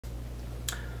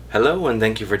Hello, and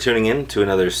thank you for tuning in to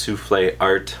another Souffle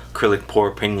Art acrylic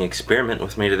pour painting experiment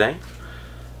with me today.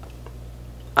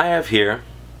 I have here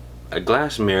a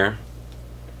glass mirror,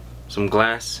 some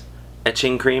glass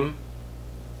etching cream,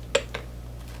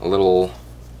 a little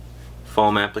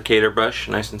foam applicator brush,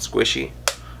 nice and squishy,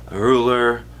 a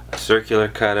ruler, a circular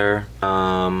cutter,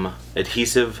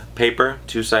 adhesive paper,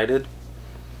 two-sided,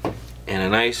 and a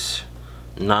nice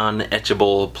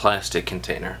non-etchable plastic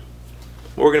container.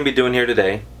 What we're going to be doing here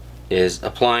today is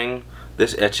applying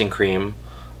this etching cream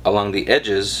along the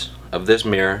edges of this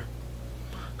mirror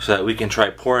so that we can try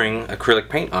pouring acrylic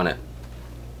paint on it.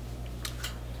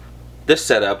 This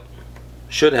setup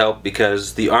should help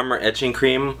because the Armor etching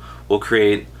cream will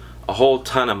create a whole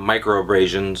ton of micro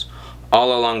abrasions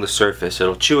all along the surface.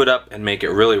 It'll chew it up and make it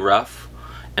really rough,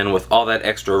 and with all that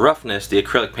extra roughness, the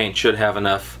acrylic paint should have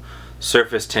enough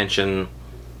surface tension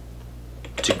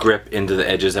to grip into the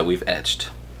edges that we've etched.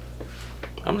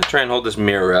 I'm going to try and hold this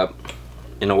mirror up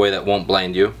in a way that won't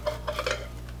blind you.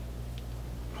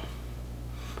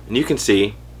 And you can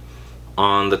see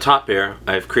on the top here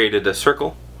I've created a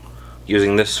circle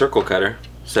using this circle cutter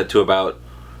set to about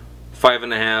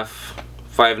 5.5,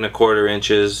 5.25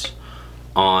 inches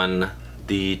on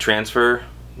the transfer,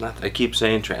 I keep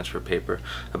saying transfer paper,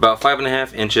 about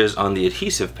 5.5 inches on the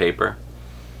adhesive paper.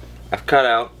 I've cut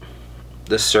out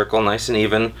this circle nice and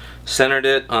even, centered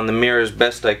it on the mirror as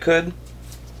best I could,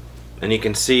 and you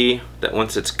can see that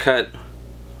once it's cut,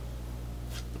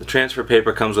 the transfer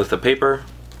paper comes with the paper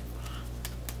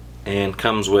and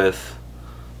comes with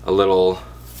a little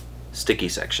sticky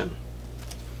section.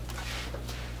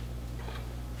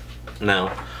 Now,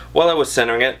 while I was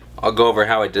centering it, I'll go over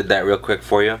how I did that real quick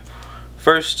for you.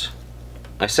 First,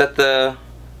 I set the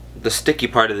sticky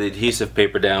part of the adhesive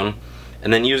paper down,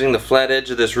 and then using the flat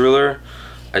edge of this ruler,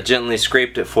 I gently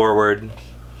scraped it forward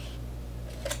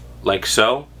like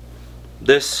so.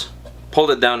 This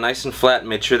pulled it down nice and flat,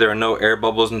 made sure there were no air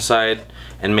bubbles inside,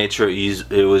 and made sure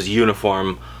it was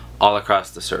uniform all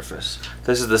across the surface.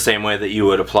 This is the same way that you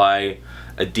would apply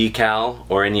a decal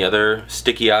or any other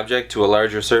sticky object to a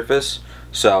larger surface,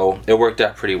 so it worked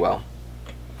out pretty well.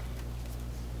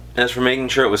 As for making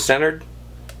sure it was centered,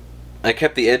 I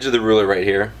kept the edge of the ruler right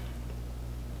here,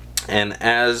 and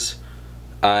as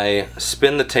I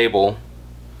spin the table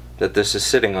that this is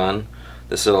sitting on,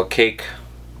 this little cake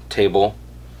table,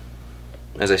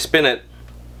 as I spin it,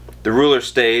 the ruler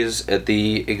stays at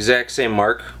the exact same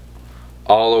mark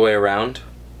all the way around,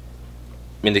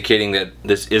 indicating that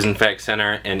this is in fact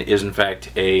center and is in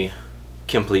fact a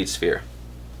complete sphere,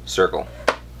 circle.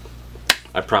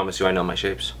 I promise you I know my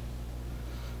shapes.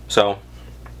 So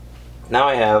now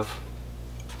I have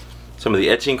some of the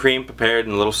etching cream prepared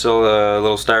in a little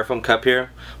styrofoam cup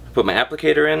here. I put my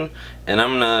applicator in, and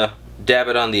I'm gonna dab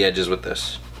it on the edges with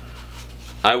this.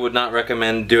 I would not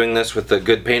recommend doing this with a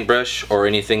good paintbrush or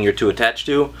anything you're too attached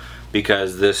to,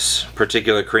 because this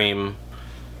particular cream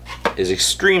is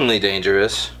extremely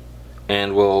dangerous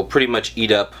and will pretty much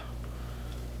eat up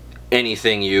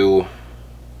anything you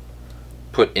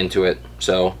put into it.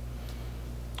 So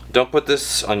don't put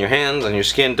this on your hands, on your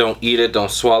skin, don't eat it,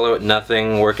 don't swallow it,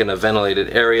 nothing. Work in a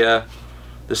ventilated area.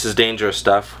 This is dangerous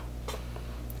stuff,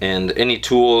 and any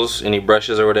tools, any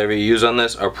brushes or whatever you use on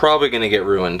this are probably going to get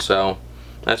ruined. So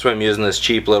that's why I'm using this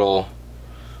cheap little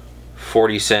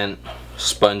 40-cent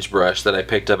sponge brush that I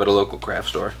picked up at a local craft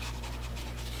store.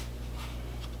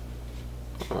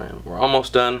 Alright, we're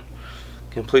almost done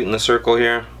completing the circle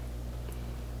here.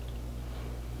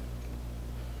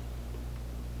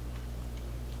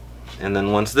 And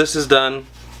then once this is done,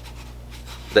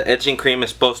 the etching cream is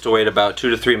supposed to wait about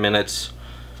 2 to 3 minutes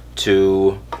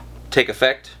to take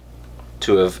effect,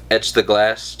 to have etched the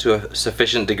glass to a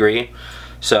sufficient degree.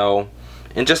 So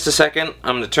in just a second,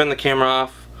 I'm going to turn the camera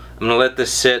off. I'm going to let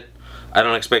this sit. I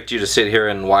don't expect you to sit here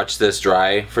and watch this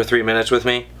dry for 3 minutes with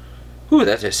me. Ooh,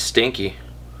 that is stinky.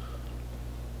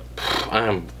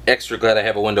 I'm extra glad I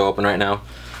have a window open right now.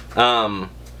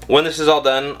 When this is all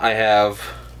done, I have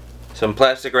some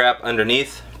plastic wrap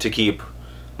underneath to keep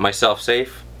myself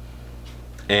safe,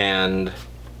 and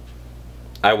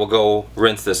I will go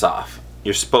rinse this off.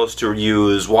 You're supposed to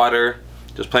use water,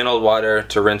 just plain old water,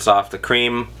 to rinse off the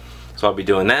cream, so I'll be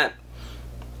doing that,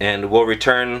 and we'll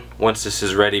return once this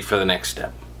is ready for the next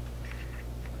step.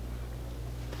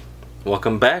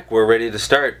 Welcome back, we're ready to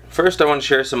start. First I want to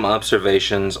share some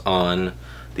observations on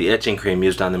the etching cream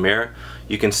used on the mirror.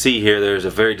 You can see here there's a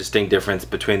very distinct difference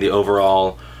between the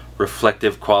overall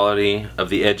reflective quality of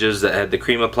the edges that had the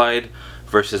cream applied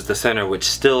versus the center, which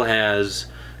still has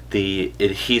the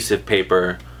adhesive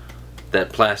paper,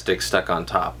 that plastic stuck on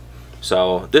top.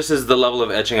 So this is the level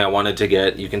of etching I wanted to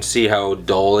get. You can see how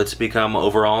dull it's become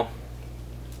overall.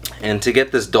 And to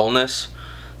get this dullness,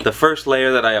 the first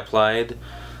layer that I applied,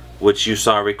 which you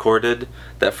saw recorded,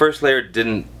 that first layer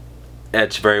didn't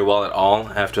etch very well at all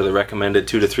after the recommended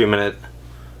 2 to 3 minute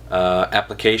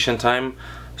application time.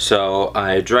 So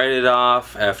I dried it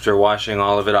off after washing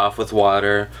all of it off with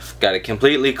water, got it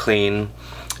completely clean,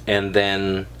 and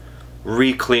then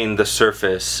re-cleaned the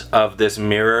surface of this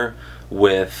mirror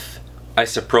with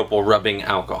isopropyl rubbing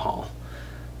alcohol.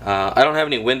 I don't have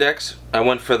any Windex. I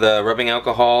went for the rubbing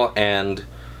alcohol, and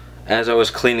as I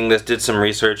was cleaning this, did some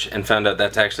research and found out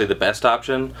that's actually the best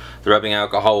option. The rubbing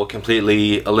alcohol will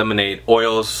completely eliminate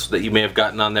oils that you may have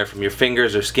gotten on there from your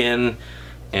fingers or skin,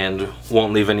 and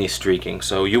won't leave any streaking.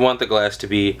 So you want the glass to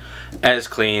be as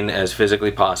clean as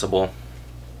physically possible.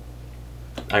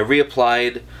 I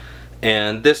reapplied,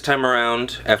 and this time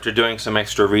around, after doing some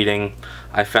extra reading,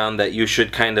 I found that you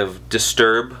should kind of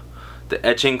disturb the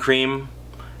etching cream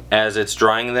as it's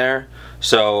drying there.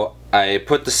 So I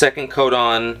put the second coat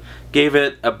on, gave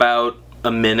it about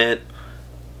a minute,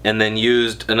 and then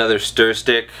used another stir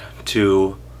stick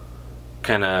to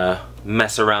kind of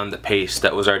mess around the paste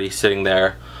that was already sitting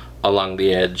there along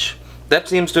the edge. That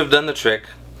seems to have done the trick.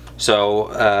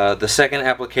 So the second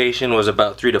application was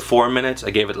about 3 to 4 minutes.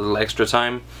 I gave it a little extra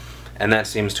time, and that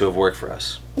seems to have worked for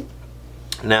us.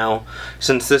 Now,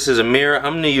 since this is a mirror,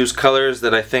 I'm going to use colors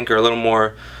that I think are a little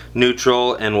more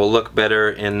neutral and will look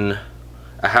better in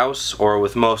a house or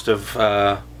with most of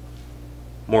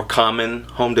more common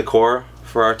home decor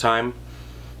for our time.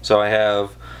 So I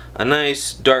have a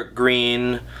nice dark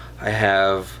green, I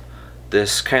have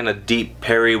this kind of deep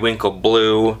periwinkle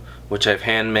blue, which I've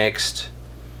hand mixed,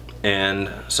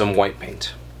 and some white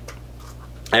paint.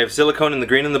 I have silicone in the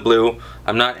green and the blue.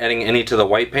 I'm not adding any to the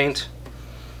white paint.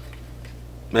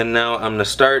 And now I'm going to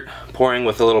start pouring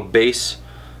with a little base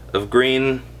of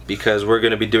green, because we're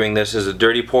going to be doing this as a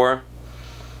dirty pour.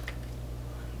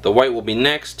 The white will be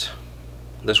next.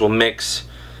 This will mix,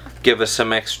 give us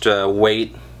some extra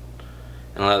weight,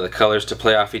 and allow the colors to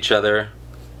play off each other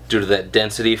due to that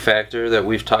density factor that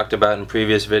we've talked about in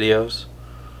previous videos.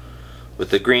 With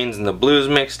the greens and the blues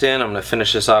mixed in, I'm going to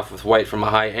finish this off with white from a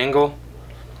high angle.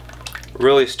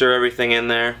 Really stir everything in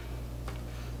there.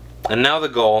 And now the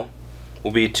goal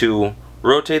will be to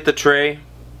rotate the tray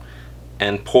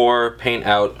and pour paint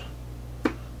out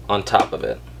on top of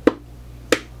it.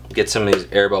 Get some of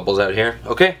these air bubbles out here.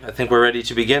 Okay, I think we're ready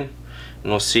to begin,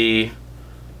 and we'll see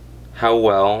how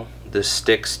well this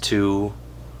sticks to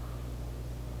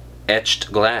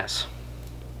etched glass.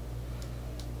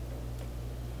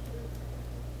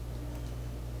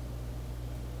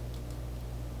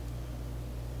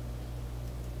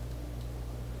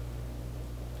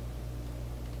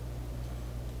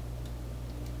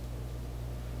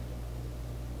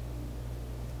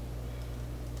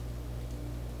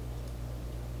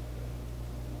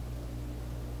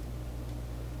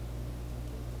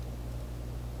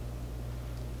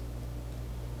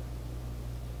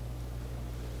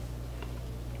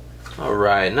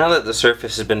 Alright, now that the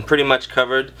surface has been pretty much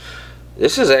covered,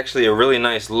 this is actually a really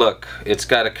nice look. It's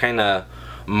got a kind of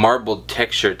marbled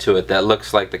texture to it that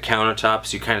looks like the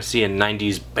countertops you kind of see in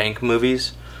 90s bank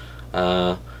movies.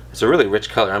 It's a really rich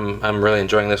color. I'm really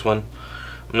enjoying this one.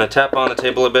 I'm going to tap on the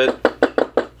table a bit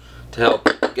to help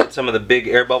get some of the big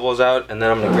air bubbles out, and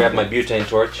then I'm going to grab my butane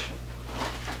torch,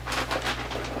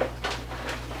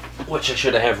 which I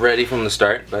should have ready from the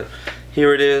start, but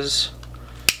here it is.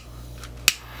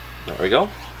 There we go.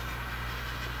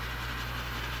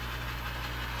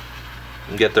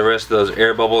 And get the rest of those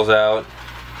air bubbles out.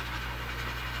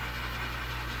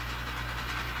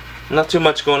 Not too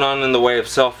much going on in the way of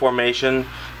self formation,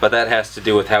 but that has to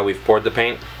do with how we've poured the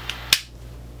paint.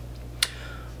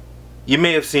 You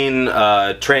may have seen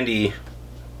a trendy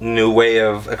new way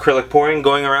of acrylic pouring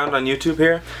going around on YouTube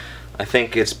here. I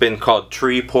think it's been called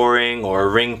tree pouring or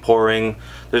ring pouring.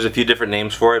 There's a few different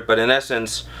names for it, but in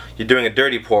essence, you're doing a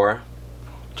dirty pour.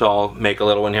 So I'll make a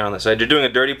little one here on the side. You're doing a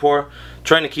dirty pour,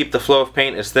 trying to keep the flow of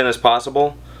paint as thin as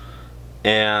possible,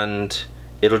 and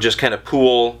it'll just kind of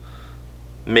pool,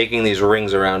 making these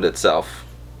rings around itself.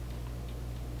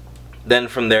 Then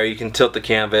from there you can tilt the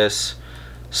canvas,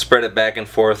 spread it back and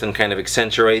forth, and kind of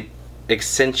accentuate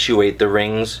the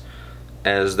rings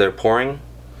as they're pouring.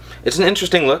 It's an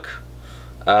interesting look.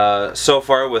 So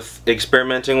far with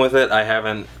experimenting with it, I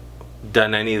haven't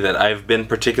done any that I've been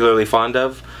particularly fond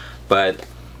of, but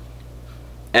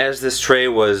as this tray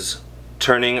was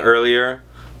turning earlier,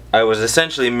 I was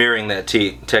essentially mirroring that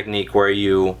technique where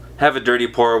you have a dirty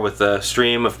pour with a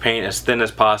stream of paint as thin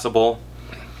as possible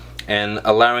and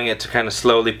allowing it to kind of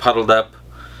slowly puddle up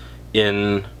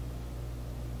in,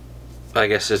 I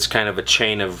guess it's kind of a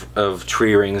chain of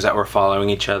tree rings that were following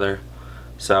each other.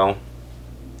 So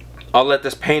I'll let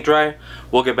this paint dry.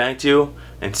 We'll get back to you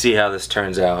and see how this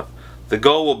turns out. The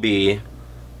goal will be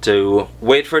to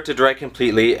wait for it to dry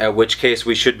completely, at which case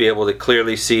we should be able to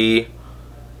clearly see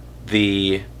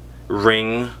the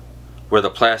ring where the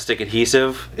plastic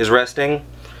adhesive is resting.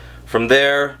 From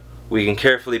there, we can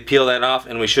carefully peel that off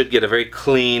and we should get a very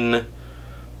clean,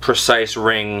 precise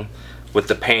ring with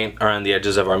the paint around the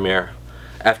edges of our mirror.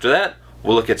 After that,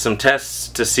 we'll look at some tests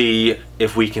to see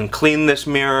if we can clean this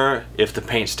mirror, if the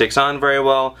paint sticks on very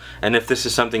well, and if this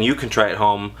is something you can try at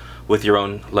home with your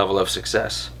own level of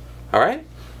success. Alright?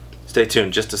 Stay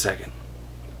tuned just a second.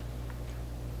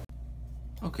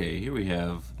 Okay, here we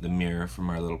have the mirror from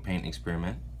our little paint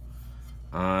experiment.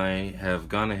 I have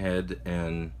gone ahead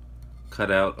and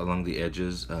cut out along the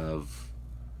edges of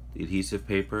the adhesive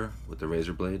paper with the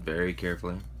razor blade very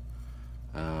carefully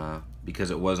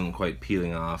because it wasn't quite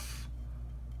peeling off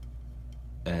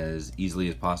as easily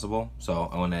as possible, so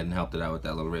I went ahead and helped it out with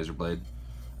that little razor blade.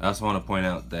 I also want to point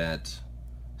out that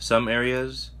some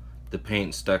areas the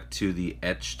paint stuck to the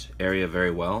etched area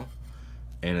very well,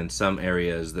 and in some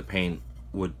areas the paint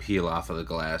would peel off of the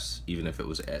glass even if it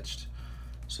was etched.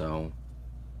 So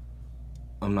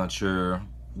I'm not sure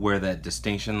where that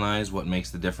distinction lies, what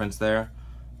makes the difference there,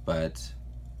 but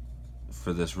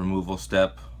for this removal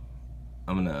step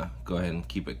I'm gonna go ahead and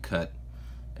keep it cut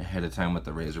ahead of time with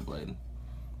the razor blade.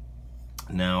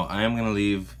 Now I am gonna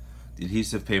leave the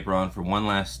adhesive paper on for one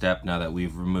last step now that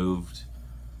we've removed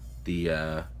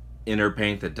the inner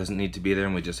paint that doesn't need to be there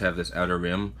and we just have this outer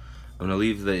rim. I'm gonna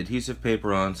leave the adhesive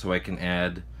paper on so I can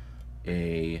add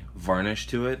a varnish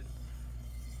to it,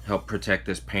 help protect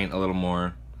this paint a little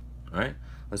more. Alright,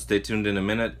 let's stay tuned in a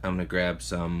minute. I'm gonna grab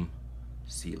some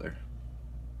sealer.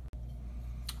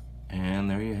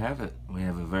 And there you have it. We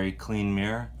have a very clean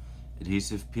mirror.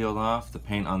 Adhesive peeled off. The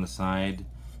paint on the side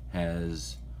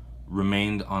has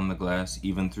remained on the glass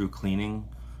even through cleaning.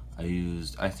 I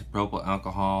used isopropyl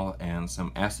alcohol and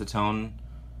some acetone,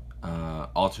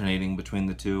 alternating between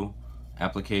the two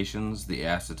applications. The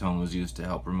acetone was used to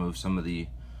help remove some of the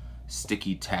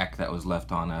sticky tack that was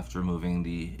left on after removing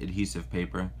the adhesive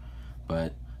paper,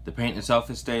 but the paint itself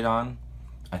has stayed on.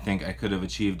 I think I could have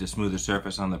achieved a smoother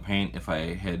surface on the paint if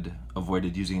I had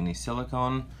avoided using any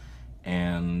silicone,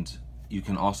 and you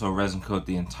can also resin coat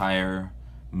the entire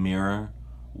mirror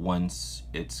once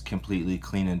it's completely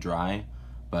clean and dry,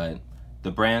 but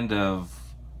the brand of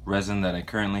resin that I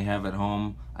currently have at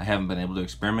home I haven't been able to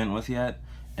experiment with yet,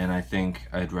 and I think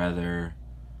I'd rather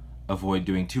avoid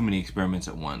doing too many experiments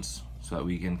at once so that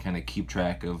we can kind of keep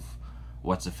track of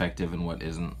what's effective and what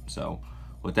isn't. So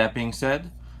with that being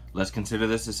said, let's consider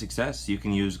this a success. You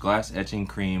can use glass etching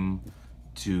cream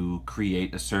to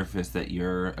create a surface that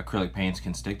your acrylic paints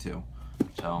can stick to.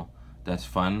 So that's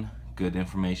fun, good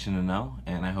information to know,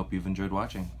 and I hope you've enjoyed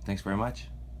watching. Thanks very much.